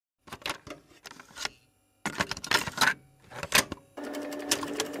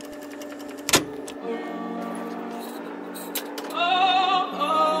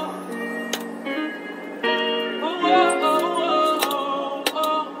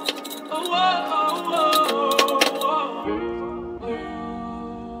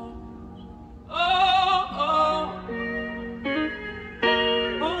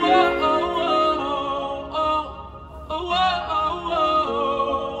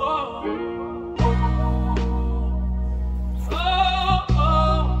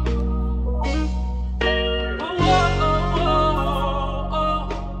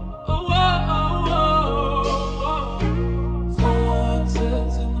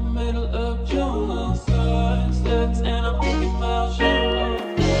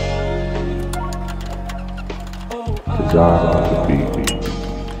got to be.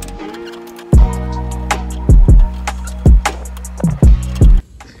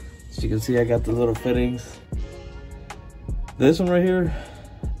 As you can see, I got the little fittings. This one right here,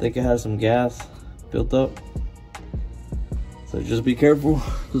 I think it has some gas built up. So just be careful,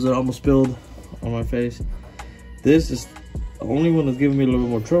 because it almost spilled on my face. This is the only one that's giving me a little bit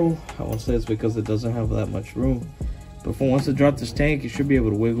more trouble. I won't say it's because it doesn't have that much room. But for once it dropped this tank, you should be able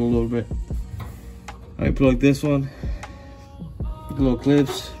to wiggle a little bit. I plug this one. The little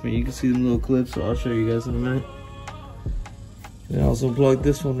clips. I mean, you can see the little clips, so I'll show you guys in a minute. And I also plug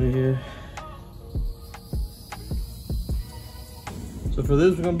this one in here. So for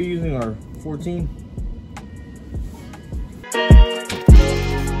this, we're gonna be using our 14.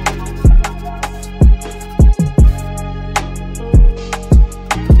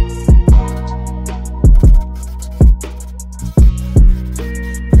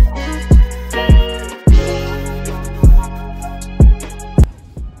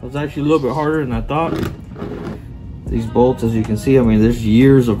 It was actually a little bit harder than I thought. These bolts, as you can see, I mean, there's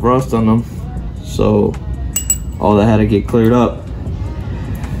years of rust on them. So all that had to get cleared up.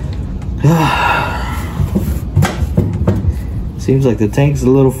 Seems like the tank's a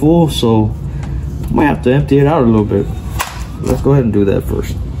little full, so I might have to empty it out a little bit. Let's go ahead and do that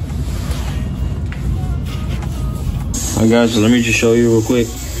first. Alright guys, so let me just show you real quick.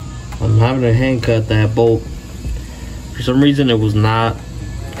 I'm having to hand cut that bolt. For some reason it was not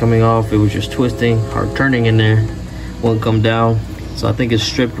coming off, it was just twisting or turning in there, won't come down. So I think it's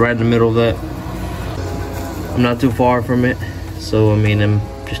stripped right in the middle of that. I'm not too far from it, so I mean, I'm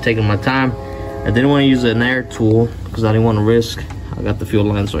just taking my time. I didn't want to use an air tool because I didn't want to risk. I got the fuel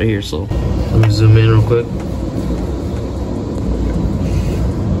lines right here, so let me zoom in real quick.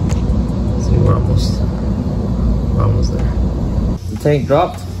 See, we're almost there. The tank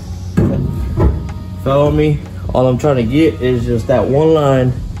dropped, fell on me. All I'm trying to get is just that one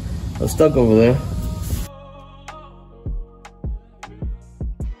line that's stuck over there.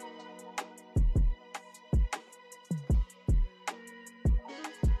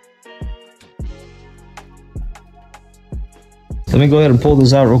 Let me go ahead and pull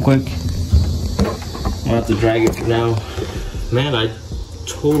this out real quick. I'm gonna have to drag it for now. Man, I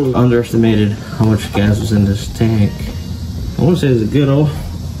totally underestimated how much gas was in this tank. I want to say it's a good old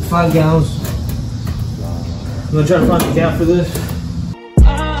 5 gallons. I'm gonna try to find a cap for this.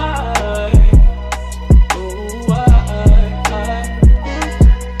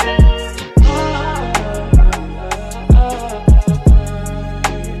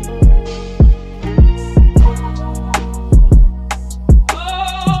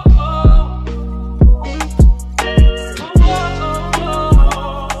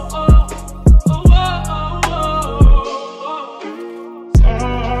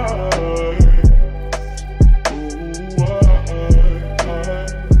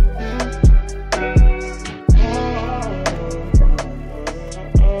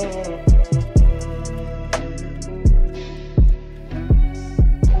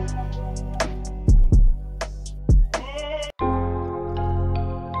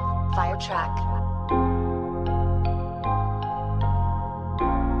 Fire track.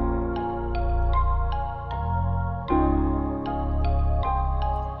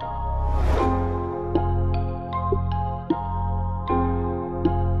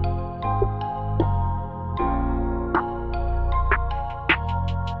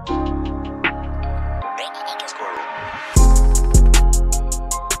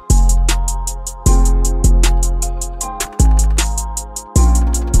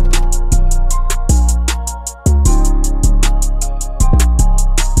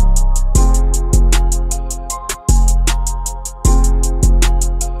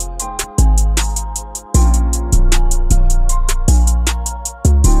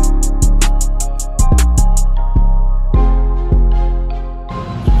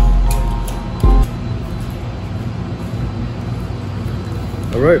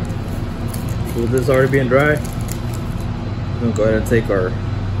 Alright, so with this already being dry, I'm gonna go ahead and take our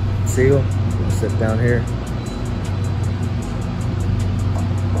seal, sit down here.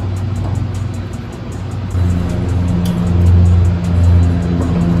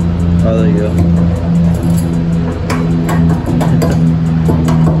 Oh, there you go.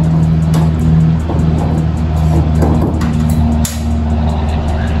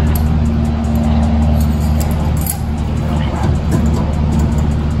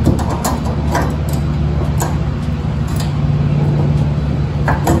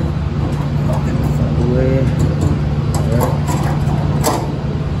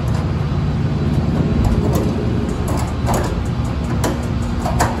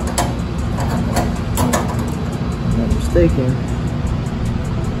 mistaken.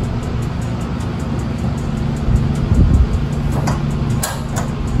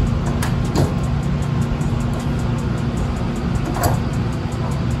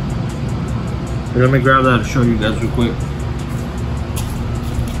 Let me grab that and show you guys real quick.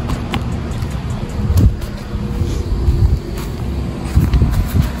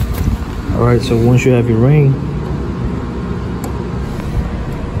 Alright, so once you have your ring,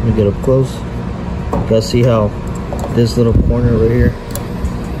 let me get up close. You guys see how this little corner right here,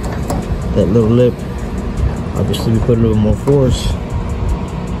 that little lip, obviously we put a little more force,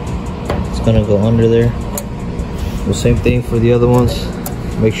 it's gonna go under there. The same thing for the other ones.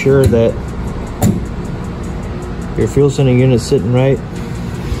 Make sure that your fuel center unit's sitting right.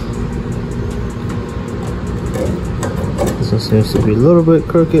 This one seems to be a little bit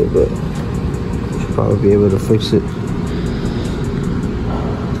crooked, but should probably be able to fix it.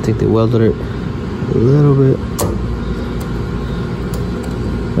 I think they welded it a little bit.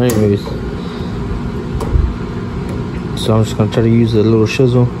 Anyways, so I'm just gonna try to use a little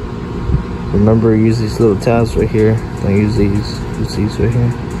chisel. Remember, use these little tabs right here. Don't use these. Use these right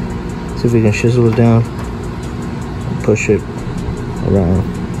here. See if we can chisel it down and push it around.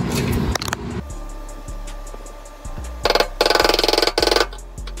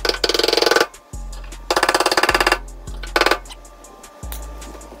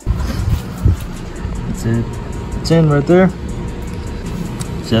 That's it. It's in right there.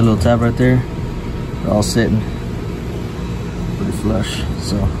 See that little tab right there? They're all sitting pretty flush,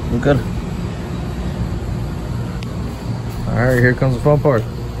 so we're good. Alright, here comes the fun part.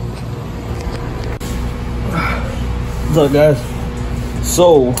 What's up, guys?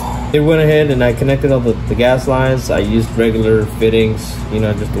 So I went ahead and I connected all the gas lines. I used regular fittings, you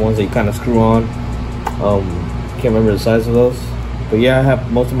know, just the ones that you kind of screw on. Can't remember the size of those, but yeah, I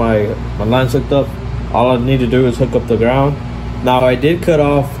have most of my lines hooked up. All I need to do is hook up the ground. Now I did cut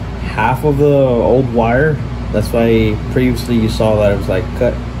off half of the old wire. That's why previously you saw that it was like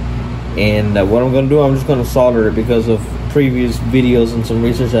cut. And what I'm gonna do, I'm just gonna solder it because of previous videos and some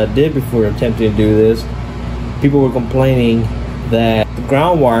research I did before attempting to do this. People were complaining that the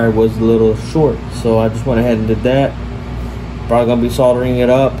ground wire was a little short, so I just went ahead and did that. Probably gonna be soldering it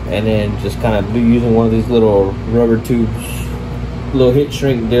up and then just kind of using one of these little rubber tubes, little heat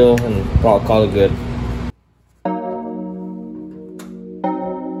shrink deal, and probably call it good.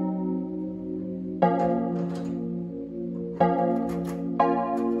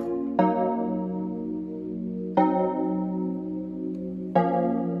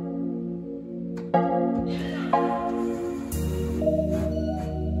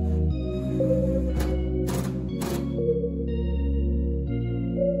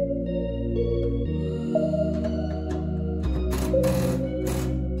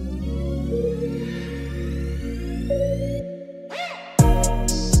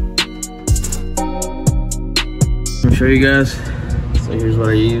 Let me show you guys. So here's what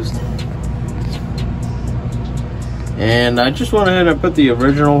I used, and I just went ahead and put the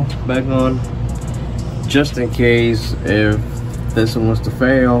original back on just in case if this one was to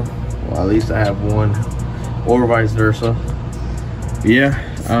fail. Well, at least I have one, or vice versa. But yeah,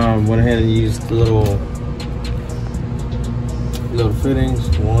 went ahead and used the little fittings.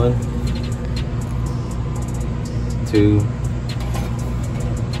 1, 2,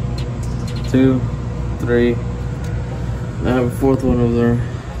 3. I have a 4th one over there.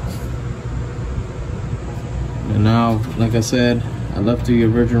 And now, like I said, I left the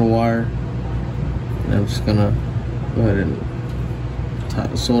original wire, and I'm just gonna go ahead and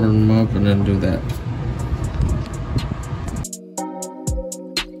solder them up and then do that.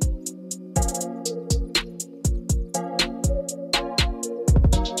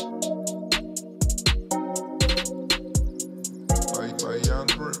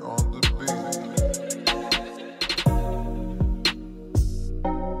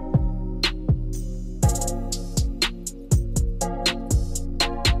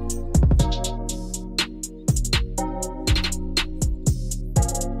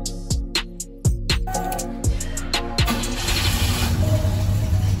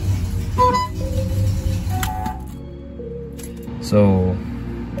 So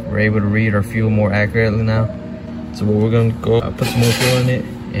we're able to read our fuel more accurately now. So what we're gonna go put some more fuel in it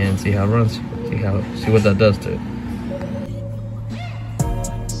and see how it runs. See what that does to it.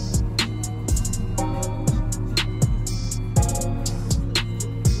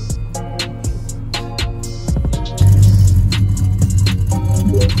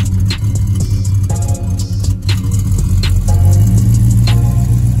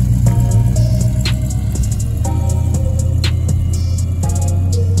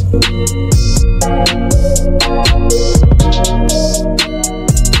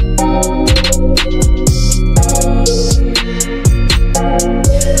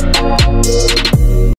 it.